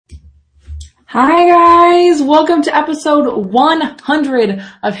Hi guys, welcome to episode 100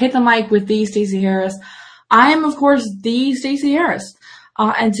 of Hit the Mic with the Stacey Harris. I am of course the Stacey Harris,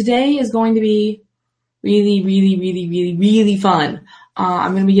 and today is going to be really fun.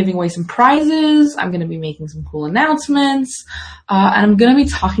 I'm going to be giving away some prizes, I'm going to be making some cool announcements, and I'm going to be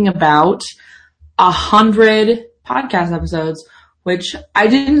talking about 100 podcast episodes, which I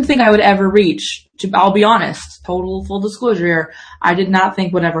didn't think I would ever reach. I'll be honest, total full disclosure here, I did not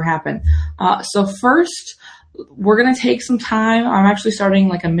think would ever happen. So first, we're going to take some time. I'm actually starting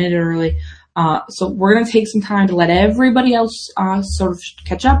like a minute early. So we're going to take some time to let everybody else sort of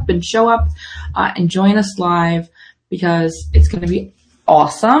catch up and show up and join us live because it's going to be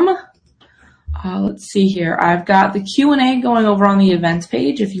awesome. Let's see here. I've got the Q&A going over on the events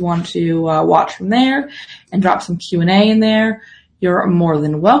page if you want to watch from there and drop some Q&A in there. You're more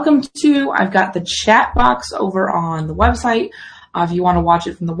than welcome to. I've got the chat box over on the website. If you want to watch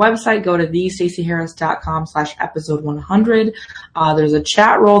it from the website, go to thestaceyharris.com/episode 100. There's a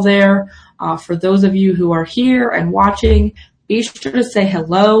chat roll there. For those of you who are here and watching, be sure to say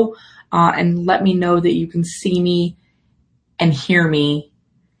hello and let me know that you can see me and hear me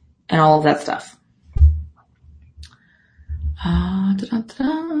and all of that stuff.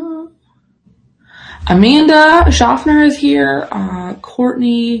 Amanda Schaffner is here.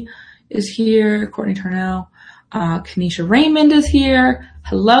 Courtney is here. Courtney Tarnell. Kanisha Raymond is here.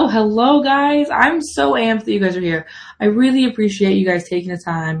 Hello, guys. I'm so amped that you guys are here. I really appreciate you guys taking the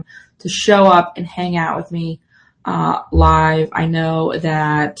time to show up and hang out with me live. I know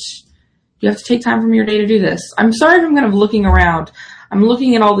that you have to take time from your day to do this. I'm sorry if I'm kind of looking around. I'm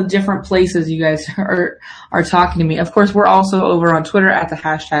looking at all the different places you guys are talking to me. Of course, we're also over on Twitter at the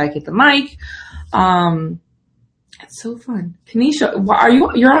hashtag Hit the Mic. It's so fun. Kanisha,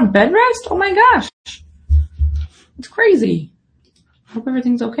 you're on bed rest? Oh my gosh. It's crazy. Hope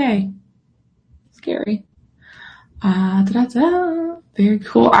everything's okay. Scary. Very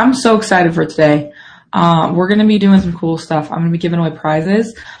cool. I'm so excited for today. We're going to be doing some cool stuff. I'm going to be giving away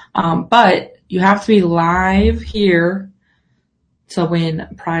prizes. But you have to be live here to win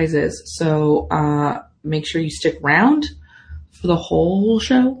prizes. So, make sure you stick around for the whole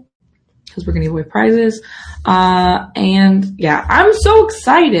show, because we're going to give away prizes. And yeah, I'm so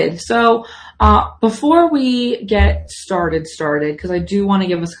excited. So, before we get started, because I do want to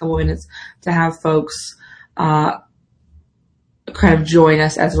give us a couple minutes to have folks, kind of join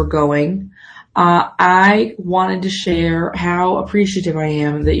us as we're going. I wanted to share how appreciative I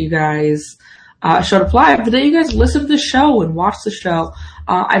am that you guys, showed up live, that you guys listened to the show and watched the show.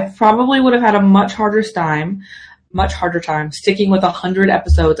 I probably would have had a much harder time sticking with 100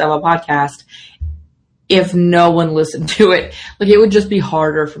 episodes of a podcast if no one listened to it. Like, it would just be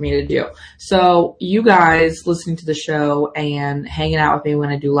harder for me to do. So you guys listening to the show and hanging out with me when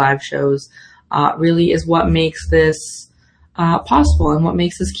I do live shows, really is what makes this, possible and what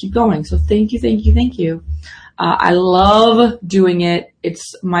makes this keep going. So thank you. I love doing it.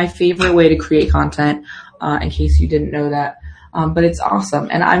 It's my favorite way to create content, in case you didn't know that. But it's awesome.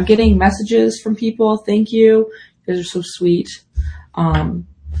 And I'm getting messages from people. Thank you. You guys are so sweet. I'm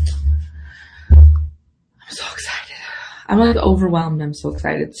so excited. I'm like overwhelmed. I'm so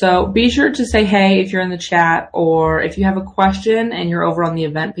excited. So be sure to say hey if you're in the chat, or if you have a question and you're over on the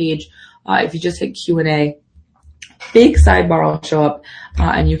event page, if you just hit Q&A, big sidebar will show up,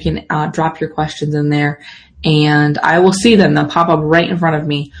 and you can drop your questions in there and I will see them. They'll pop up right in front of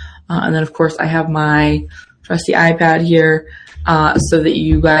me. And then of course I have my trusty iPad here, so that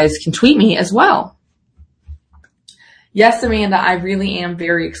you guys can tweet me as well. Yes, Amanda, I really am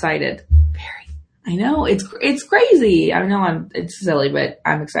very excited. I know, it's crazy. I know it's silly, but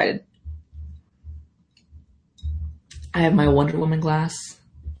I'm excited. I have my Wonder Woman glass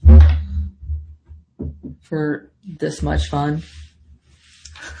for this much fun.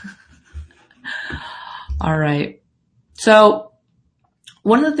 All right. So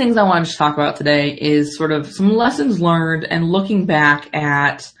one of the things I wanted to talk about today is sort of some lessons learned and looking back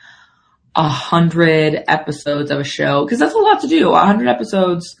at 100 episodes of a show, because that's a lot to do. 100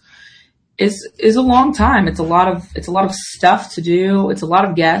 episodes is a long time. It's a lot of stuff to do. It's a lot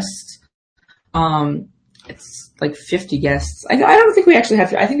of guests. It's like 50 guests. I don't think we actually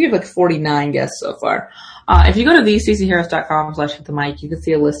have, I think we have like 49 guests so far. If you go to thestaceyharris.com/hitthemic, you can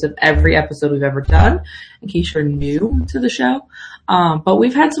see a list of every episode we've ever done, in case you're new to the show. But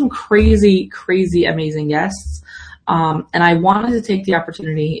we've had some crazy, amazing guests. And I wanted to take the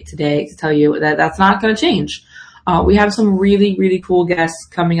opportunity today to tell you that that's not going to change. We have some really cool guests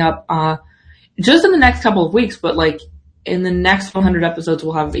coming up, just in the next couple of weeks, but like in the next 100 episodes,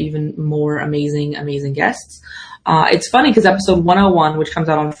 we'll have even more amazing, amazing guests. It's funny because episode 101, which comes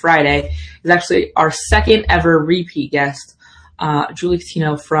out on Friday, is actually our second ever repeat guest, Julie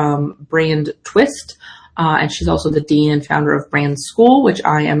Catino from Brand Twist. And she's also the dean and founder of Brand School, which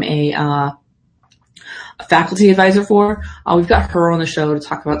I am a faculty advisor for. We've got her on the show to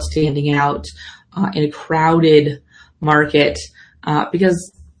talk about standing out in a crowded market,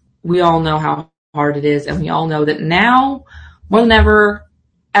 because we all know how hard it is, and we all know that now more than ever,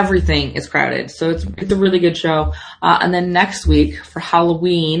 everything is crowded. So it's a really good show. And then next week for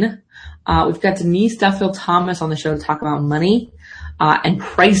Halloween, we've got Denise Duffield Thomas on the show to talk about money and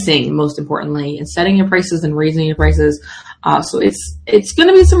pricing, most importantly, and setting your prices and raising your prices. So it's going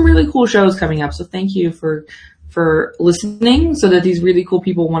to be some really cool shows coming up. So thank you for listening, so that these really cool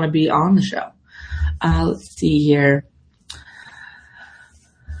people want to be on the show. Let's see here.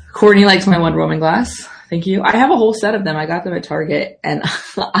 Courtney likes my Wonder Woman glass. Thank you. I have a whole set of them. I got them at Target, and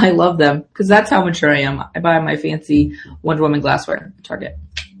I love them because that's how mature I am. I buy my fancy Wonder Woman glassware at Target.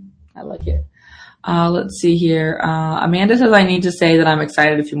 I like it. Let's see here. Amanda says I need to say that I'm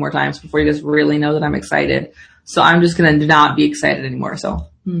excited a few more times before you guys really know that I'm excited. So I'm just going to not be excited anymore. So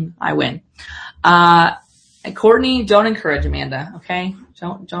I win. And Courtney, don't encourage Amanda, okay?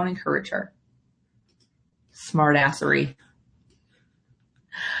 Don't encourage her. Smart assery.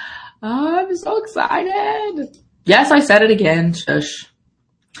 Oh, I'm so excited. Yes, I said it again. Shush.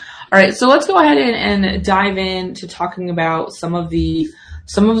 All right, so let's go ahead and dive into talking about some of the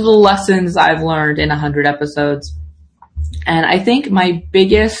lessons I've learned in 100 episodes. And I think my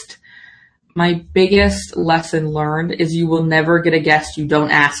biggest lesson learned is you will never get a guest you don't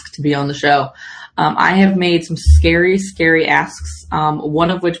ask to be on the show. I have made some scary, scary asks. One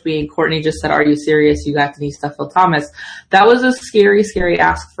of which being Courtney just said, "Are you serious? You got Denise Duffield Thomas." That was a scary, scary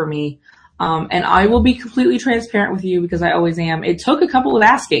ask for me. And I will be completely transparent with you because I always am. It took a couple of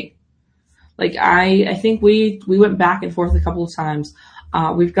asking. Like I think we went back and forth a couple of times.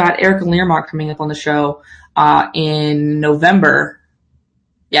 We've got Erica Learmonk coming up on the show, in November.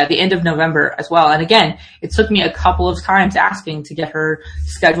 Yeah, the end of November as well. And again, it took me a couple of times asking to get her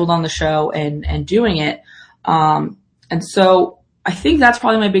scheduled on the show and doing it. And so I think that's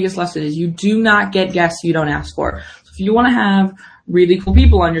probably my biggest lesson is you do not get guests you don't ask for. So if you want to have really cool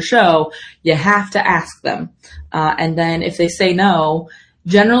people on your show, you have to ask them. And then if they say no,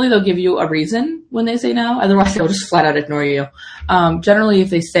 generally they'll give you a reason when they say no. Otherwise they'll just flat out ignore you. Generally if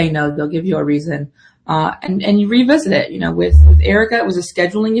they say no, they'll give you a reason. And you revisit it, with Erica, it was a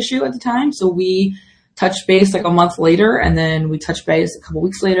scheduling issue at the time. So we touched base like a month later, and then we touched base a couple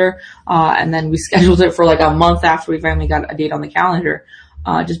weeks later. And then we scheduled it for like a month after we finally got a date on the calendar,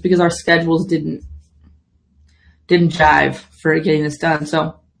 just because our schedules didn't jive for getting this done.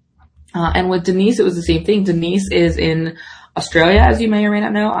 So, and with Denise, it was the same thing. Denise is in Australia, as you may or may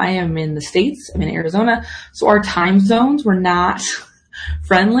not know. I am in the States. I'm in Arizona. So our time zones were not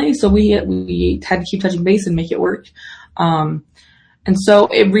friendly, so we had to keep touching base and make it work. And so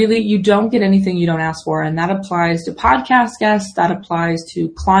it really, you don't get anything you don't ask for, and that applies to podcast guests, that applies to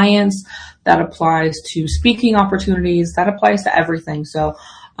clients, that applies to speaking opportunities, that applies to everything. So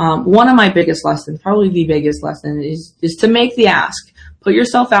one of my biggest lessons, probably the biggest lesson, is to make the ask. Put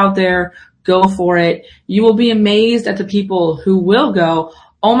yourself out there, go for it. You will be amazed at the people who will go,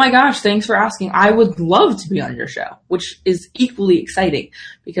 "Oh my gosh, thanks for asking. I would love to be on your show," which is equally exciting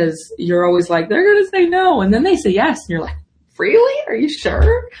because you're always like, they're going to say no. And then they say yes. And you're like, really? Are you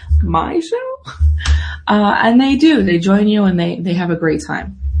sure? My show? And they do. They join you and they have a great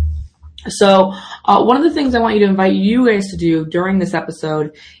time. So one of the things I want you to invite you guys to do during this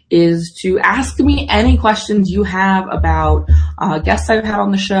episode is to ask me any questions you have about guests I've had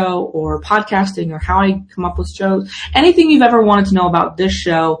on the show or podcasting or how I come up with shows. Anything you've ever wanted to know about this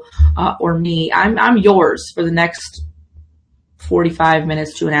show or me, I'm yours for the next 45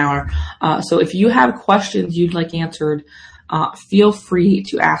 minutes to an hour. So if you have questions you'd like answered, feel free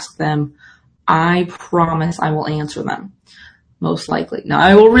to ask them. I promise I will answer them. Most likely. No,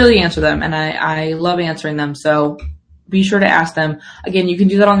 I will really answer them, and I love answering them, so be sure to ask them. Again, you can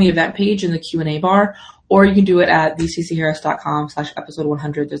do that on the event page in the Q&A bar, or you can do it at thecharris.com/episode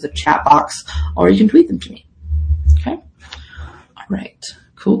 100. There's a chat box, or you can tweet them to me. Okay? All right.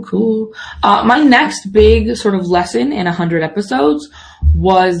 Cool. My next big sort of lesson in 100 episodes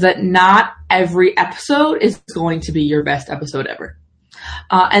was that not every episode is going to be your best episode ever.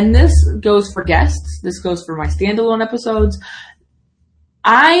 And this goes for guests. This goes for my standalone episodes.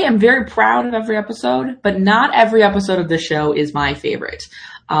 I am very proud of every episode, but not every episode of this show is my favorite.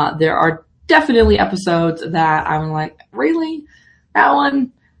 There are definitely episodes that I'm like, really? That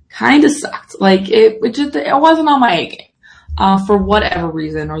one kind of sucked. Like it wasn't on my A game. for whatever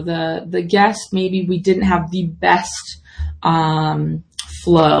reason, or the guest, maybe we didn't have the best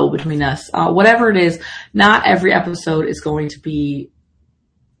flow between us. Whatever it is, not every episode is going to be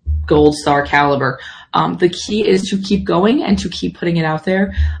gold star caliber. The key is to keep going and to keep putting it out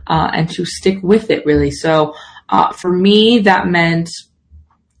there, and to stick with it, really. So, for me, that meant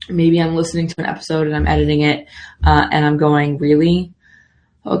maybe I'm listening to an episode and I'm editing it, and I'm going, really?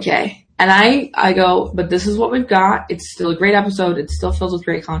 Okay. And I go, but this is what we've got. It's still a great episode. It's still filled with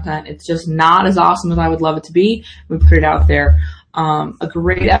great content. It's just not as awesome as I would love it to be. We put it out there. A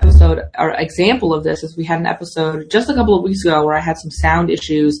great episode or example of this is we had an episode just a couple of weeks ago where I had some sound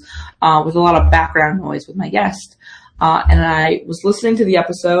issues, with a lot of background noise with my guest. And I was listening to the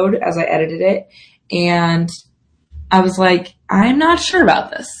episode as I edited it, and I was like, I'm not sure about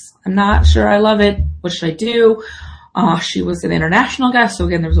this. I'm not sure I love it. What should I do? She was an international guest, so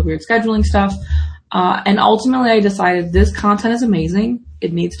again, there was a weird scheduling stuff. And ultimately I decided this content is amazing.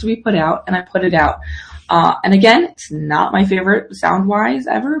 It needs to be put out, and I put it out. And again, it's not my favorite sound-wise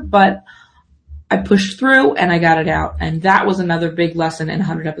ever, but I pushed through and I got it out. And that was another big lesson in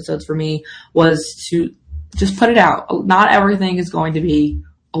 100 episodes for me, was to just put it out. Not everything is going to be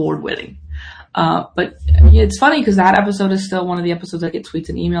award-winning. But it's funny because that episode is still one of the episodes I get tweets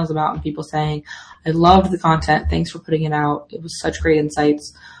and emails about, and people saying, I loved the content. Thanks for putting it out. It was such great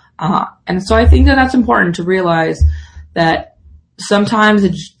insights. And so I think that that's important to realize that sometimes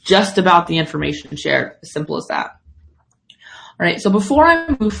it's just about the information shared. As simple as that. All right. So before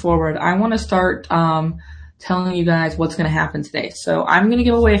I move forward, I want to start telling you guys what's going to happen today. So I'm going to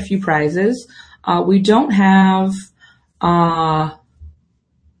give away a few prizes. We don't have a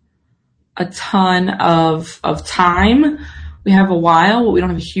ton of time. We have a while, but we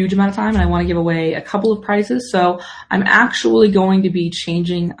don't have a huge amount of time, and I want to give away a couple of prizes. So I'm actually going to be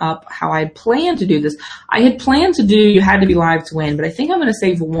changing up how I plan to do this. I had planned to do You Had to Be Live to Win, but I think I'm going to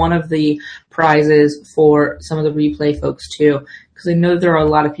save one of the prizes for some of the replay folks too, because I know there are a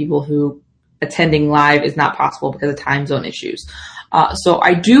lot of people who attending live is not possible because of time zone issues. So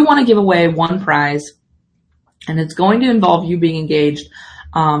I do want to give away one prize, and it's going to involve you being engaged.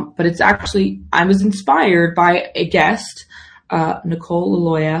 But it's actually, I was inspired by a guest, Nicole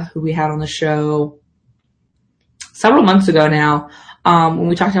Laloya, who we had on the show several months ago now, when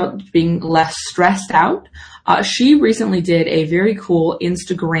we talked about being less stressed out. She recently did a very cool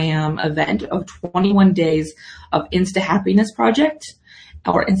Instagram event of 21 days of Insta Happiness Project.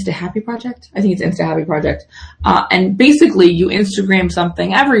 Or Insta Happy Project? I think it's Insta Happy Project. And basically you Instagram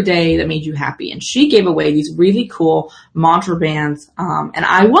something every day that made you happy. And she gave away these really cool mantra bands. And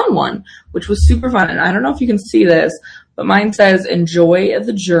I won one, which was super fun. And I don't know if you can see this, but mine says, enjoy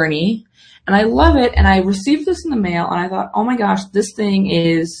the journey. And I love it. And I received this in the mail and I thought, oh my gosh, this thing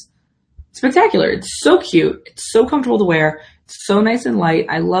is spectacular. It's so cute. It's so comfortable to wear. It's so nice and light.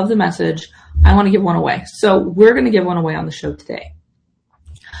 I love the message. I want to give one away. So we're going to give one away on the show today.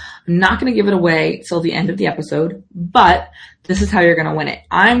 I'm not going to give it away till the end of the episode, but this is how you're going to win it.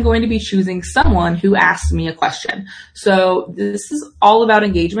 I'm going to be choosing someone who asks me a question. So this is all about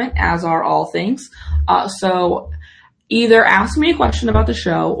engagement, as are all things. So either ask me a question about the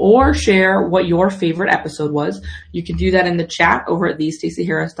show or share what your favorite episode was. You can do that in the chat over at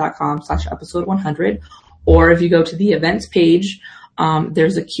thestaceyharris.com/episode 100. Or if you go to the events page,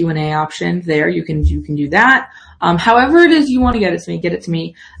 there's a Q&A option there. You can do that. However it is you want to get it to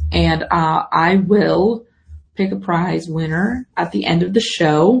me. And I will pick a prize winner at the end of the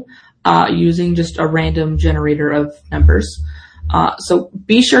show, using just a random generator of numbers. So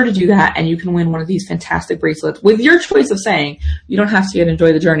be sure to do that, and you can win one of these fantastic bracelets with your choice of saying. You don't have to yet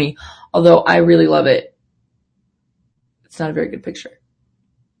enjoy the journey, although I really love it. It's not a very good picture.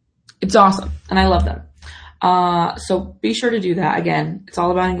 It's awesome, and I love them. So be sure to do that. Again, it's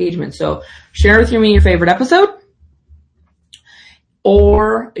all about engagement. So share with me your favorite episode,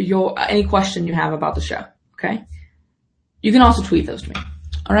 or any question you have about the show. Okay. You can also tweet those to me.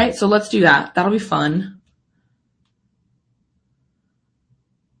 All right. So let's do that. That'll be fun.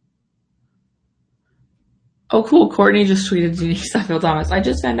 Oh, cool. Courtney just tweeted Denise Suffield Thomas. I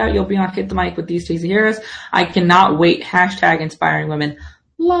just found out you'll be on Hit the Mic with these Stacey Harris. I cannot wait. #inspiring women.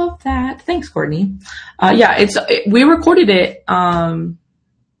 Love that. Thanks, Courtney. We recorded it, last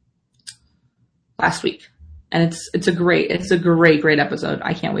week. And it's a great episode.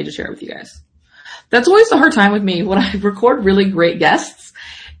 I can't wait to share it with you guys. That's always the hard time with me when I record really great guests,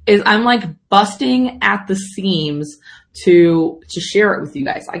 is I'm like busting at the seams to share it with you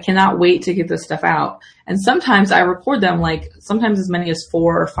guys. I cannot wait to get this stuff out. And sometimes I record them sometimes as many as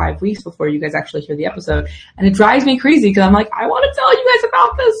 4 or 5 weeks before you guys actually hear the episode. And it drives me crazy because I'm like, I want to tell you guys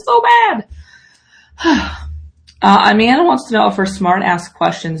about this so bad. Amanda wants to know if her smart ass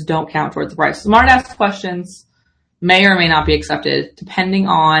questions don't count towards the price. Smart ass questions may or may not be accepted depending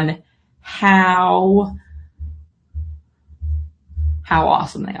on how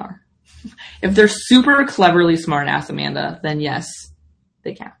awesome they are. If they're super cleverly smart ass, Amanda, then yes,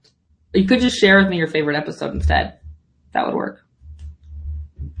 they count. You could just share with me your favorite episode instead. That would work.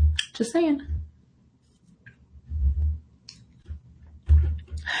 Just saying.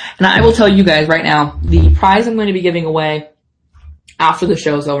 And I will tell you guys right now, the prize I'm going to be giving away after the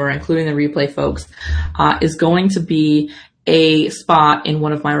show's over, including the replay folks, is going to be a spot in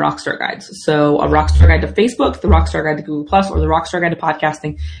one of my Rockstar Guides. So a Rockstar Guide to Facebook, the Rockstar Guide to Google+, or the Rockstar Guide to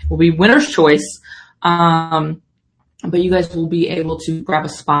Podcasting will be winner's choice. But you guys will be able to grab a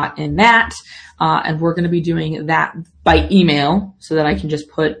spot in that. And we're going to be doing that by email so that I can just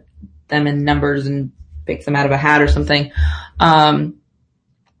put them in numbers and pick them out of a hat or something.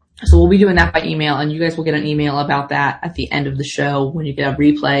 So we'll be doing that by email, and you guys will get an email about that at the end of the show when you get a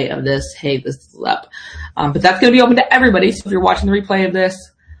replay of this. Hey, this is up. But that's going to be open to everybody. So if you're watching the replay of this,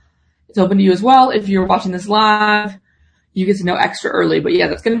 it's open to you as well. If you're watching this live, you get to know extra early. But yeah,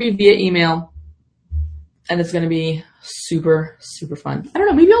 that's going to be via email, and it's going to be super, super fun. I don't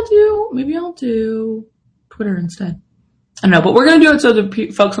know. Maybe I'll do Twitter instead. I don't know, but we're going to do it so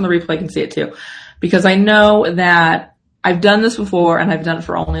the folks on the replay can see it too, because I know that I've done this before, and I've done it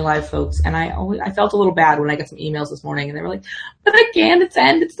for only live folks, and I felt a little bad when I got some emails this morning, and they were like, "But I can't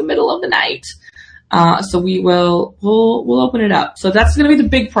attend. It's the middle of the night." So we'll open it up. So that's going to be the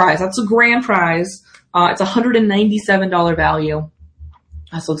big prize. That's a grand prize. It's $197 value.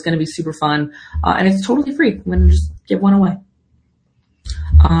 So it's going to be super fun, and it's totally free. I'm going to just give one away.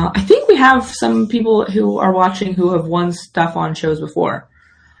 I think we have some people who are watching who have won stuff on shows before.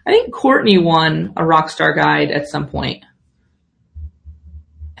 I think Courtney won a Rockstar Guide at some point.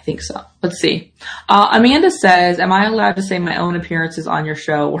 I think so. Let's see. Amanda says, am I allowed to say my own appearances on your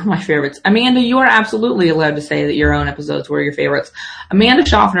show were my favorites? Amanda, you are absolutely allowed to say that your own episodes were your favorites. Amanda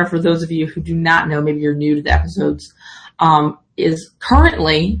Schaffner, for those of you who do not know, maybe you're new to the episodes, is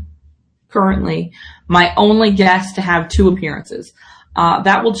currently my only guest to have 2 appearances.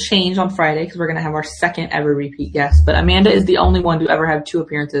 That will change on Friday because we're going to have our second ever repeat guest. But Amanda is the only one to ever have 2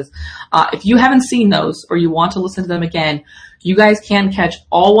 appearances. If you haven't seen those or you want to listen to them again, you guys can catch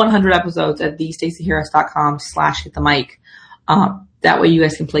all 100 episodes at thestaceyharris.com/hitthemic. That way you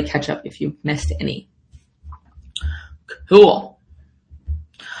guys can play catch up if you missed any. Cool.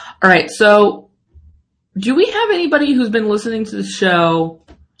 All right. So do we have anybody who's been listening to the show?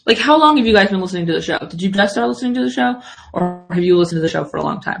 Like, how long have you guys been listening to the show? Did you just start listening to the show, or have you listened to the show for a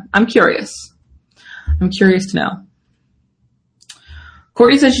long time? I'm curious. I'm curious to know.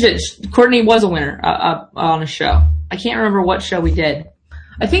 Courtney said Courtney was a winner on a show. I can't remember what show we did.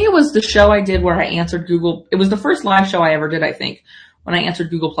 I think it was the show I did where I answered Google. It was the first live show I ever did, I think, when I answered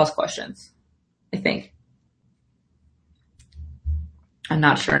Google Plus questions. I think. I'm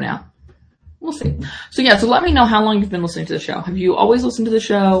not sure now. We'll see. So yeah, so let me know how long you've been listening to the show. Have you always listened to the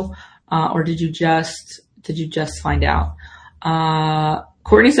show, or did you just find out?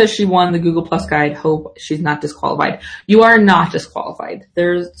 Courtney says she won the Google Plus Guide. Hope she's not disqualified. You are not disqualified.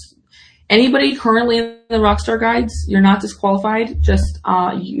 There's anybody currently in the Rockstar Guides. You're not disqualified. Just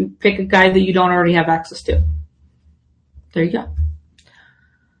you pick a guide that you don't already have access to. There you go.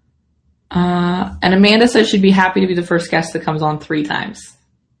 And Amanda says she'd be happy to be the first guest that comes on 3 times.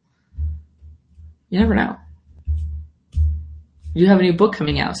 You never know. You have a new book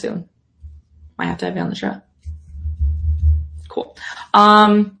coming out soon. Might have to have you on the show. Cool.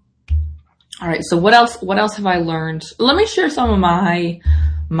 All right. So what else have I learned? Let me share some of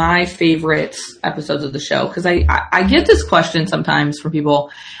my favorite episodes of the show, because I get this question sometimes from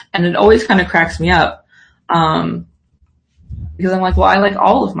people, and it always kind of cracks me up. Because I'm like, well, I like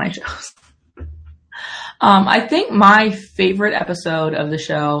all of my shows. I think my favorite episode of the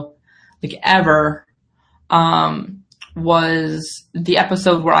show, like ever, was the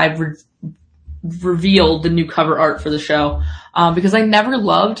episode where I revealed the new cover art for the show, because I never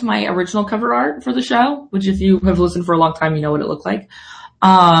loved my original cover art for the show, which if you have listened for a long time, you know what it looked like.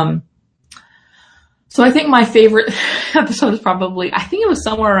 So I think my favorite episode is probably, I think it was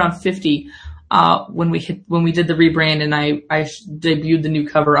somewhere around 50, when we did the rebrand and I debuted the new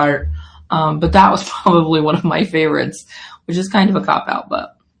cover art. But that was probably one of my favorites, which is kind of a cop-out,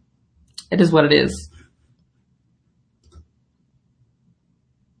 but it is what it is.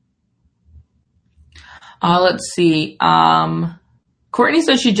 Let's see. Courtney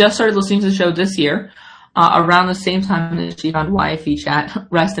says she just started listening to the show this year, around the same time that she found YFE Chat.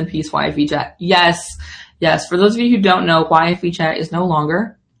 Rest in peace, YFE Chat. Yes. For those of you who don't know, YFE Chat is no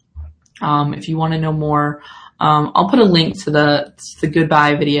longer. If you want to know more, I'll put a link to the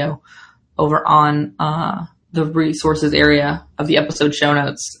goodbye video over on the resources area of the episode show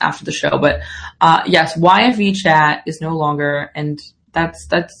notes after the show. But yes, YFV chat is no longer, and that's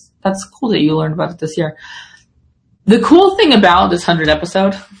cool that you learned about it this year. The cool thing about this 100th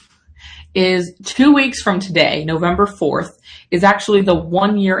episode is 2 weeks from today, November 4th, is actually the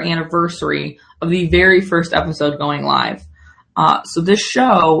 1 year anniversary of the very first episode going live. So this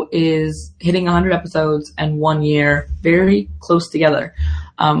show is hitting 100 episodes and 1 year, very close together,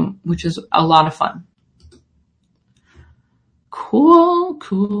 which is a lot of fun. Cool.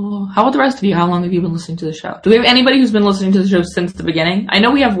 How about the rest of you? How long have you been listening to the show? Do we have anybody who's been listening to the show since the beginning? I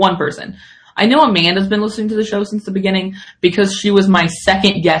know we have one person. I know Amanda's been listening to the show since the beginning because she was my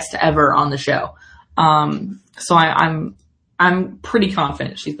second guest ever on the show. So I'm pretty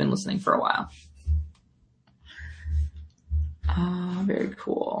confident she's been listening for a while. Very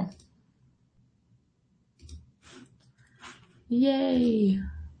cool. Yay.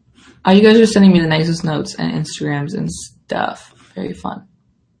 You guys are sending me the nicest notes and Instagrams and stuff. Very fun.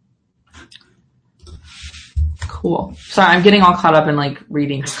 Cool. Sorry, I'm getting all caught up in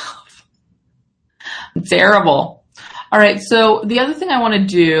reading stuff. I'm terrible. All right. So the other thing I want to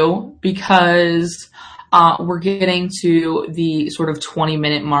do, because we're getting to the sort of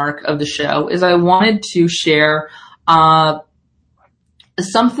 20-minute mark of the show, is I wanted to share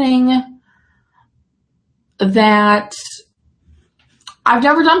something that I've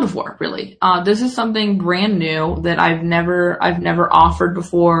never done before, really. This is something brand new that I've never offered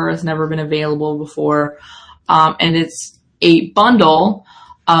before, has never been available before. And it's a bundle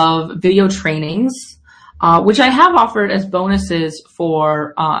of video trainings, which I have offered as bonuses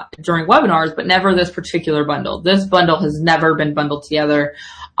for, during webinars, but never this particular bundle. This bundle has never been bundled together,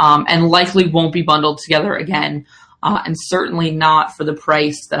 and likely won't be bundled together again. And certainly not for the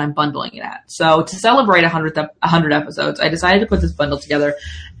price that I'm bundling it at. So to celebrate 100 episodes, I decided to put this bundle together,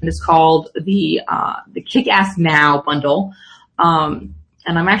 and it's called the Kick-Ass Now bundle. And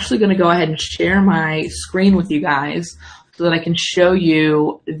I'm actually going to go ahead and share my screen with you guys so that I can show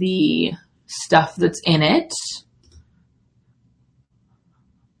you the stuff that's in it.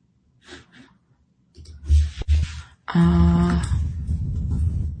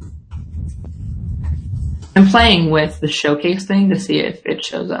 I'm playing with the showcase thing to see if it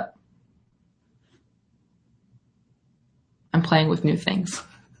shows up. I'm playing with new things.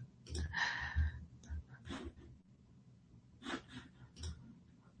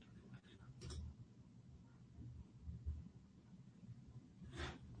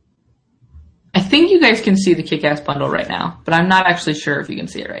 I think you guys can see the Kick-Ass bundle right now, but I'm not actually sure if you can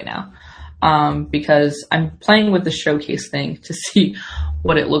see it right now, because I'm playing with the showcase thing to see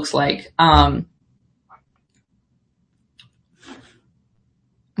what it looks like.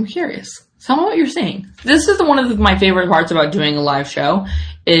 I'm curious. Tell me what you're seeing. This is one of my favorite parts about doing a live show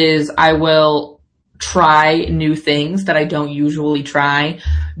is I will try new things that I don't usually try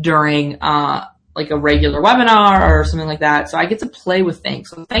during a regular webinar or something like that. So I get to play with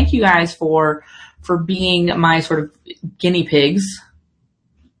things. So thank you guys for being my sort of guinea pigs.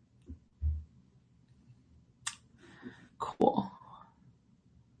 Cool.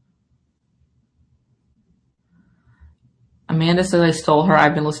 Amanda says I stole her.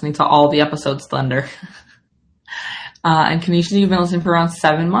 I've been listening to all the episodes, Thunder. And Kanisha, you've been listening for around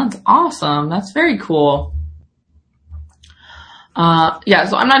 7 months. Awesome. That's very cool. Yeah,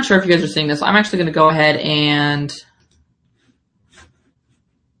 so I'm not sure if you guys are seeing this. I'm actually going to go ahead and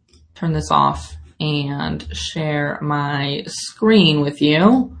turn this off and share my screen with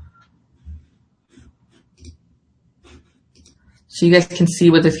you, so you guys can see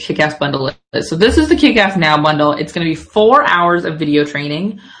what this Kick-Ass bundle is. So this is the Kick-Ass Now bundle. It's going to be 4 hours of video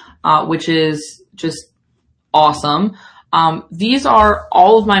training, which is just awesome. These are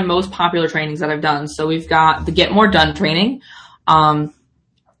all of my most popular trainings that I've done. So we've got the Get More Done training,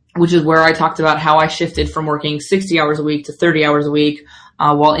 which is where I talked about how I shifted from working 60 hours a week to 30 hours a week,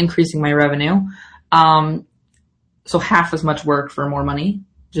 while increasing my revenue. So half as much work for more money.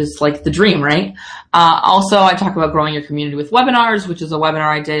 Just like the dream, right? Also, I talk about growing your community with webinars, which is a webinar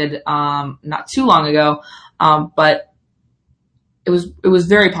I did not too long ago, but it was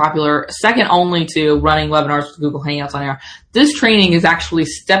very popular, second only to running webinars with Google Hangouts on Air. This training is actually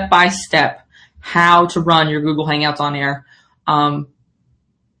step-by-step how to run your Google Hangouts on Air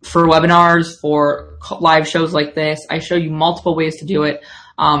for webinars, for live shows like this. I show you multiple ways to do it,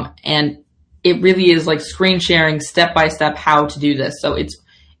 and it really is like screen sharing step-by-step how to do this. So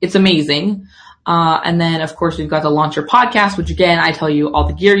it's amazing. And then, of course, we've got the Launch Your Podcast, which, again, I tell you all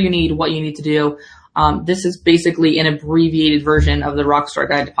the gear you need, what you need to do. This is basically an abbreviated version of the Rockstar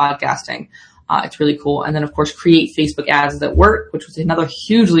Guide to Podcasting. It's really cool. And then of course, create Facebook ads that work, which was another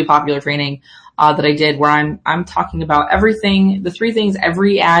hugely popular training that I did, where I'm talking about everything, the 3 things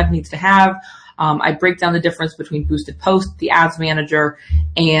every ad needs to have. I break down the difference between Boosted Post, the Ads Manager,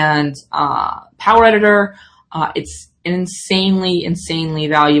 and Power Editor. It's an insanely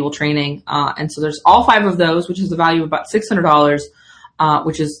valuable training. And so there's all 5 of those, which is a value of about $600,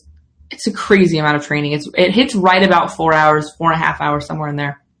 it's a crazy amount of training. It hits right about 4 hours, 4.5 hours, somewhere in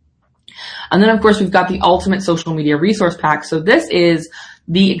there. And then of course we've got the Ultimate Social Media Resource Pack. So this is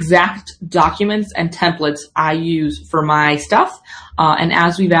the exact documents and templates I use for my stuff. And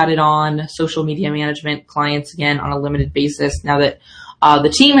as we've added on social media management clients again on a limited basis, now that the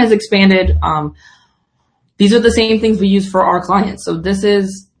team has expanded, these are the same things we use for our clients. So this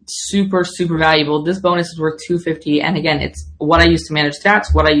is super valuable. This bonus is worth $250. And again, it's what I use to manage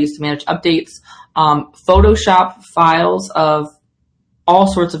stats, what I use to manage updates, Photoshop files of all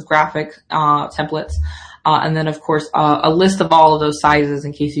sorts of graphic templates. And then, of course, a list of all of those sizes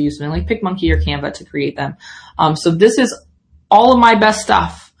in case you use something like PicMonkey or Canva to create them. So this is all of my best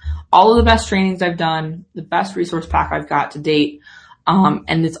stuff, all of the best trainings I've done, the best resource pack I've got to date.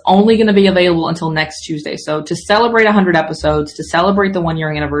 And it's only going to be available until next Tuesday. So to celebrate 100 episodes, to celebrate the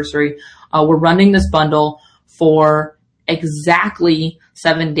 1-year anniversary, we're running this bundle for exactly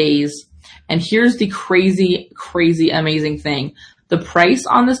 7 days. And here's the crazy amazing thing. The price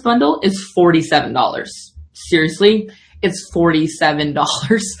on this bundle is $47. Seriously, it's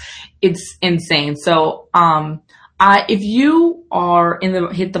 $47. It's insane. So, if you are in the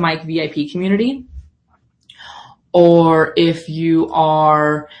Hit the Mic VIP community, or if you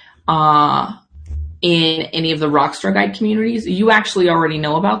are, in any of the Rockstar Guide communities, you actually already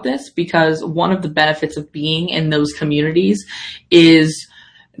know about this, because one of the benefits of being in those communities is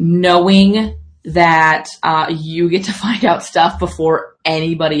knowing that you get to find out stuff before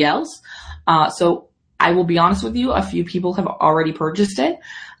anybody else. So I will be honest with you, a few people have already purchased it.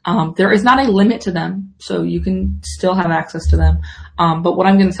 There is not a limit to them, so you can still have access to them. But what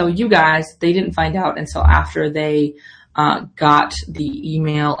I'm going to tell you guys, they didn't find out until after they got the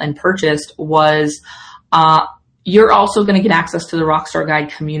email and purchased, was you're also going to get access to the Rockstar Guide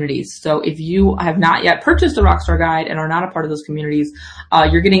communities. So if you have not yet purchased the Rockstar Guide and are not a part of those communities,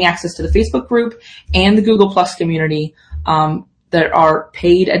 you're getting access to the Facebook group and the Google Plus community that are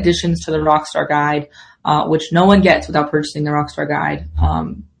paid additions to the Rockstar Guide, which no one gets without purchasing the Rockstar Guide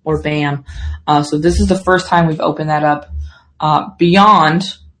or BAM. So this is the first time we've opened that up beyond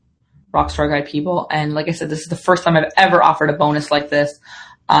Rockstar Guide people. And like I said, this is the first time I've ever offered a bonus like this.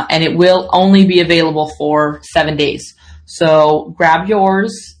 And it will only be available for 7 days. So grab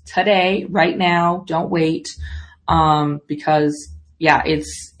yours today, right now. Don't wait. Because yeah,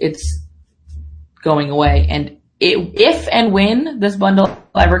 it's going away. And if and when this bundle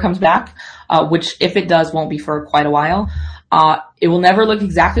ever comes back, which if it does, won't be for quite a while, it will never look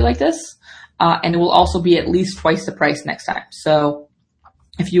exactly like this. And it will also be at least twice the price next time. So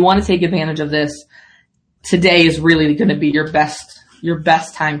if you want to take advantage of this, today is really going to be your best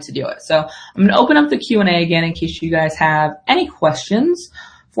time to do it. So I'm going to open up the Q&A again in case you guys have any questions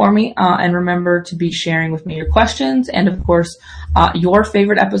for me. And remember to be sharing with me your questions and, of course, your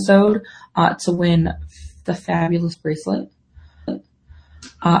favorite episode to win the fabulous bracelet.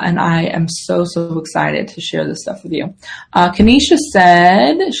 And I am so excited to share this stuff with you. Kanisha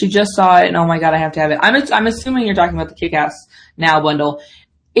said she just saw it and oh my God, I have to have it. I'm assuming you're talking about the Kick-Ass Now bundle.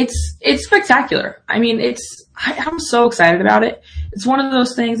 It's spectacular. I mean, I'm so excited about it. It's one of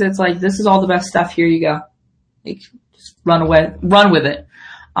those things that's like, this is all the best stuff. Here you go. Like, just run with it,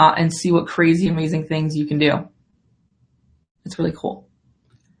 and see what crazy, amazing things you can do. It's really cool.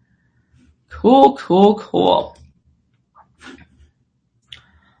 Cool.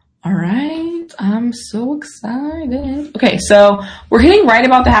 All right. I'm so excited. Okay. So we're hitting right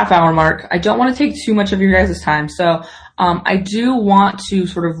about the half-hour mark. I don't want to take too much of your guys' time. So, I do want to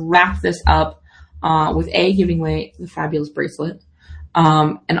sort of wrap this up, with giving away the fabulous bracelet,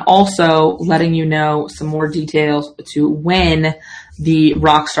 and also letting you know some more details to win the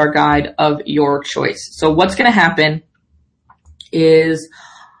Rockstar Guide of your choice. So what's going to happen is,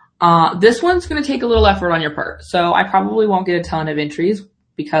 this one's going to take a little effort on your part. So I probably won't get a ton of entries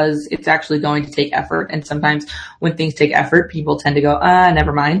because it's actually going to take effort. And sometimes when things take effort, people tend to go,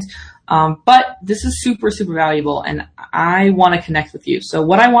 never mind. But this is super valuable and I want to connect with you. So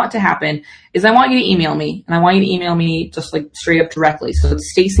what I want to happen is I want you to email me, and I want you to email me just like straight up directly. So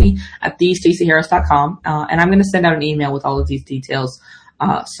it's Stacy@thestaceyharris.com. And I'm going to send out an email with all of these details.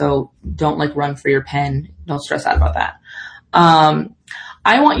 So don't like run for your pen. Don't stress out about that.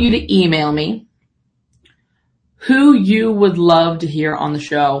 I want you to email me who you would love to hear on the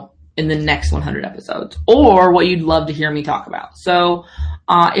show in the next 100 episodes, or what you'd love to hear me talk about. So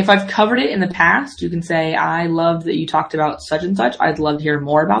if I've covered it in the past, you can say, I love that you talked about such and such. I'd love to hear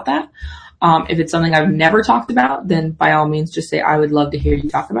more about that. If it's something I've never talked about, then by all means, just say, I would love to hear you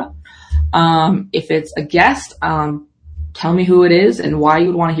talk about. If it's a guest, tell me who it is and why you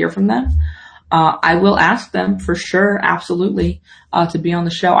would want to hear from them. I will ask them for sure, absolutely, to be on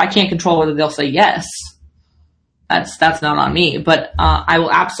the show. I can't control whether they'll say yes. That's not on me, but I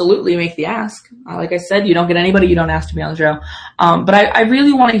will absolutely make the ask. Like I said, you don't get anybody you don't ask to be on the show. But I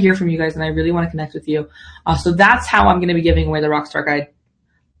really want to hear from you guys, and I really want to connect with you. So that's how I'm going to be giving away the Rockstar Guide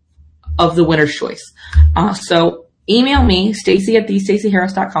of the winner's choice. So email me,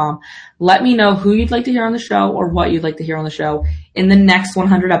 Stacy@thestaceyharris.com. Let me know who you'd like to hear on the show or what you'd like to hear on the show in the next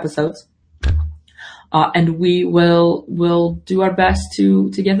 100 episodes. And we will do our best to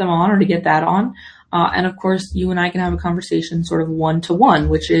get them on or to get that on. And of course, you and I can have a conversation sort of one-to-one,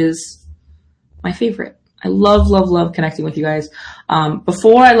 which is my favorite. I love connecting with you guys.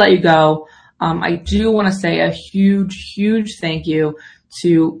 Before I let you go, I do want to say a huge thank you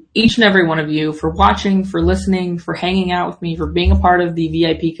to each and every one of you for watching, for listening, for hanging out with me, for being a part of the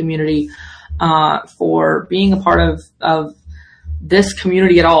VIP community, for being a part of this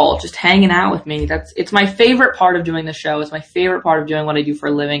community at all, just hanging out with me. It's my favorite part of doing the show. It's my favorite part of doing what I do for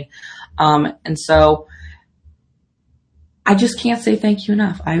a living. And so I just can't say thank you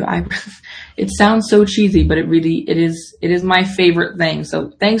enough. It sounds so cheesy, but it is my favorite thing.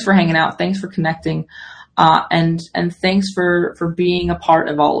 So thanks for hanging out. Thanks for connecting. And thanks for being a part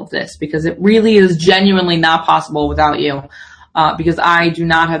of all of this, because it really is genuinely not possible without you. Because I do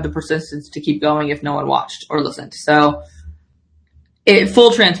not have the persistence to keep going if no one watched or listened. So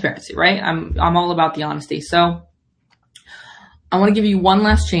full transparency, right? I'm all about the honesty. So I want to give you one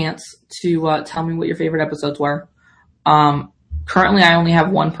last chance to tell me what your favorite episodes were. Currently, I only have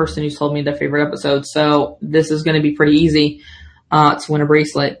one person who's told me their favorite episode, so this is going to be pretty easy to win a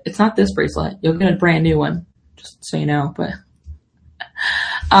bracelet. It's not this bracelet. You'll get a brand new one, just so you know. But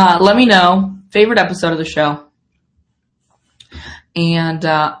let me know favorite episode of the show, and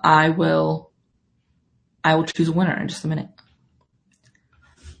I will choose a winner in just a minute.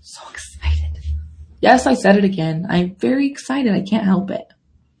 So excited. Yes, I said it again. I'm very excited. I can't help it.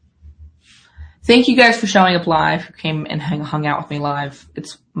 Thank you guys for showing up live, who came and hung out with me live.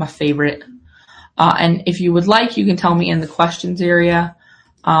 It's my favorite. And if you would like, you can tell me in the questions area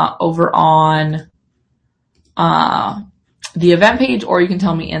over on the event page, or you can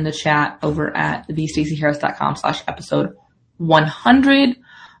tell me in the chat over at thestaceyharris.com/episode 100.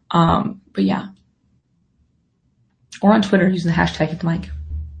 But yeah. Or on Twitter using the hashtag #HitTheMic.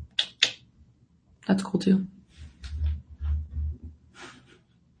 That's cool too.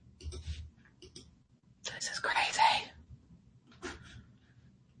 This is crazy.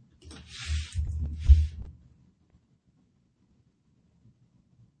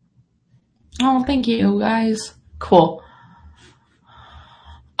 Oh, thank you guys. Cool.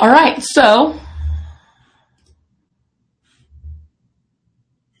 All right, so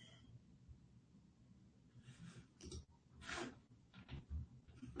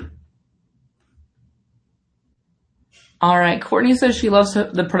all right, Courtney says she loves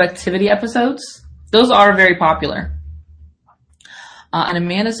the productivity episodes. Those are very popular. And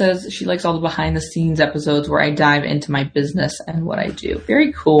Amanda says she likes all the behind the scenes episodes where I dive into my business and what I do.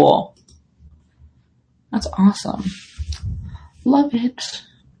 Very cool. That's awesome. Love it.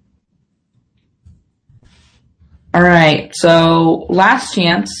 All right, so last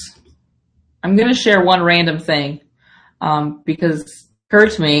chance. I'm going to share one random thing because it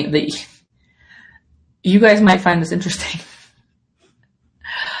occurred to me that you guys might find this interesting.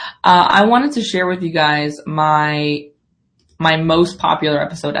 I wanted to share with you guys my most popular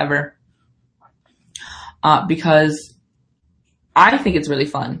episode ever because I think it's really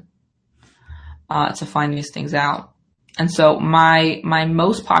fun to find these things out. And so my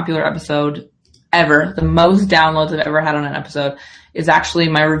most popular episode ever, the most downloads I've ever had on an episode, is actually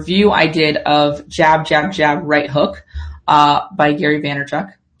my review I did of Jab, Jab, Jab, Right Hook by Gary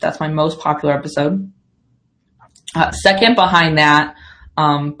Vaynerchuk. That's my most popular episode. Second behind that,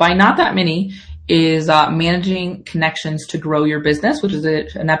 by not that many, is Managing Connections to Grow Your Business, which is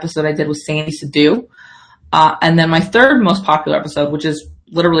an episode I did with Sandy Sadu. And then my third most popular episode, which is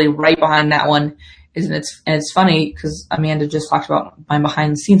literally right behind that one, it's funny because Amanda just talked about my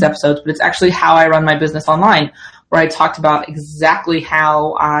behind the scenes episodes, but it's actually How I Run My Business Online, where I talked about exactly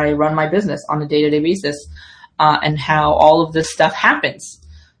how I run my business on a day-to-day basis, and how all of this stuff happens.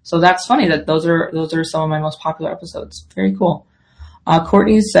 So that's funny that those are some of my most popular episodes. Very cool.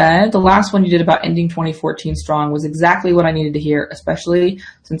 Courtney said, the last one you did about ending 2014 strong was exactly what I needed to hear, especially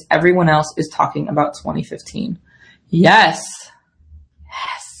since everyone else is talking about 2015. Yes.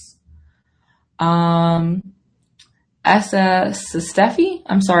 Yes. Steffi,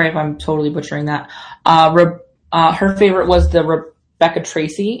 I'm sorry if I'm totally butchering that. Her favorite was the Rebecca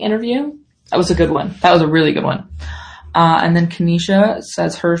Tracy interview. That was a good one. That was a really good one. And then Kanisha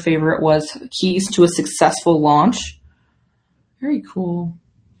says her favorite was Keys to a Successful Launch. Very cool.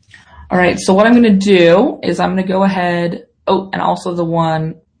 All right. So what I'm going to do is I'm going to go ahead. Oh, and also the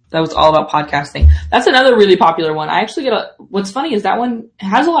one that was all about podcasting. That's another really popular one. I actually what's funny is that one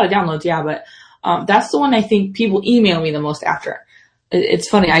has a lot of downloads. Yeah. But, that's the one I think people email me the most after. It's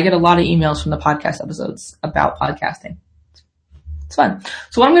funny. I get a lot of emails from the podcast episodes about podcasting. It's fun.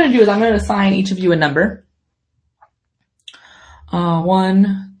 So what I'm going to do is I'm going to assign each of you a number.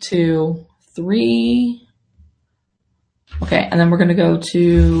 1, 2, 3. Okay, and then we're going to go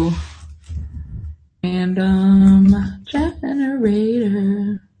to random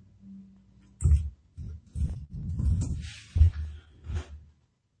generator.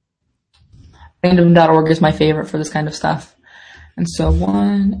 Random.org is my favorite for this kind of stuff. And so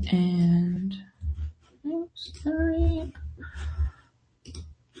 1 and 3.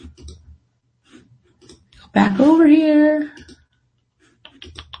 Go back over here.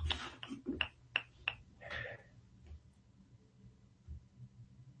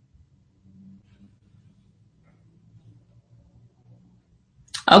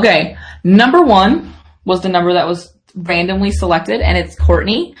 Okay, number 1 was the number that was randomly selected, and it's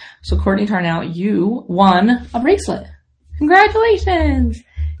Courtney. So Courtney Tarnow, you won a bracelet. Congratulations!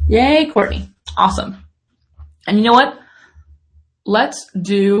 Yay, Courtney. Awesome. And you know what? Let's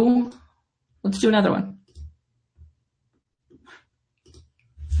do another one.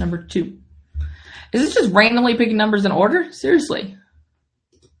 Number 2. Is this just randomly picking numbers in order? Seriously.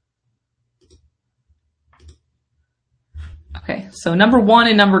 Okay, so number 1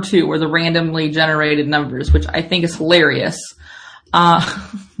 and number 2 were the randomly generated numbers, which I think is hilarious. That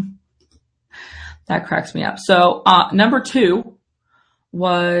cracks me up. So number 2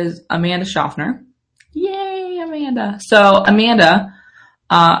 was Amanda Schaffner. Yay, Amanda. So Amanda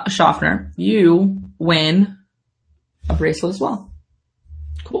Schaffner, you win a bracelet as well.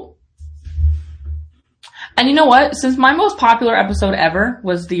 Cool. And you know what? Since my most popular episode ever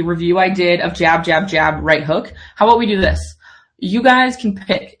was the review I did of Jab, Jab, Jab, Right Hook, how about we do this? You guys can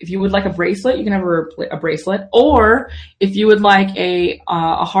pick. If you would like a bracelet, you can have a bracelet. Or if you would like a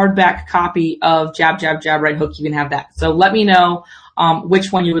hardback copy of Jab, Jab, Jab, Right Hook, you can have that. So let me know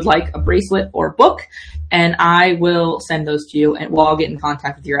which one you would like, a bracelet or a book, and I will send those to you, and I'll get in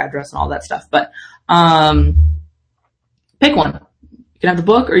contact with your address and all that stuff. But pick one. You can have the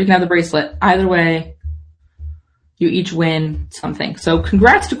book or you can have the bracelet. Either way, you each win something. So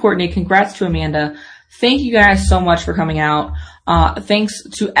congrats to Courtney. Congrats to Amanda. Thank you guys so much for coming out. Thanks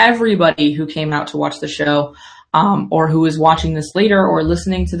to everybody who came out to watch the show, or who is watching this later or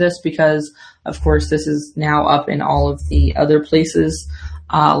listening to this, because of course this is now up in all of the other places,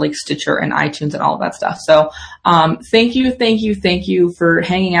 like Stitcher and iTunes and all of that stuff. So, thank you for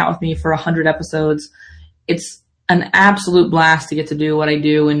hanging out with me for 100 episodes. It's an absolute blast to get to do what I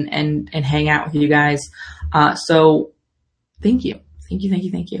do and hang out with you guys. So thank you.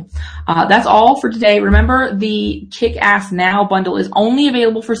 Thank you. That's all for today. Remember, the Kick-Ass Now bundle is only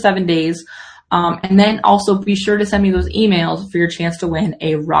available for 7 days. And then also be sure to send me those emails for your chance to win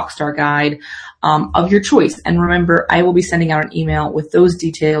a Rockstar Guide of your choice. And remember, I will be sending out an email with those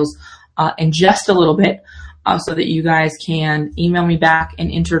details in just a little bit, so that you guys can email me back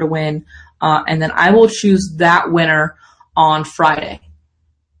and enter to win. And then I will choose that winner on Friday.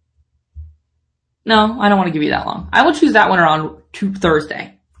 No, I don't want to give you that long. I will choose that winner on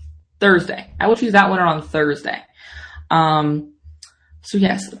Thursday. I will choose that winner on Thursday. So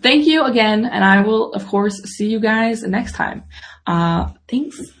yes, thank you again. And I will, of course, see you guys next time.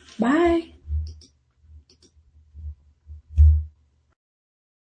 Thanks. Bye.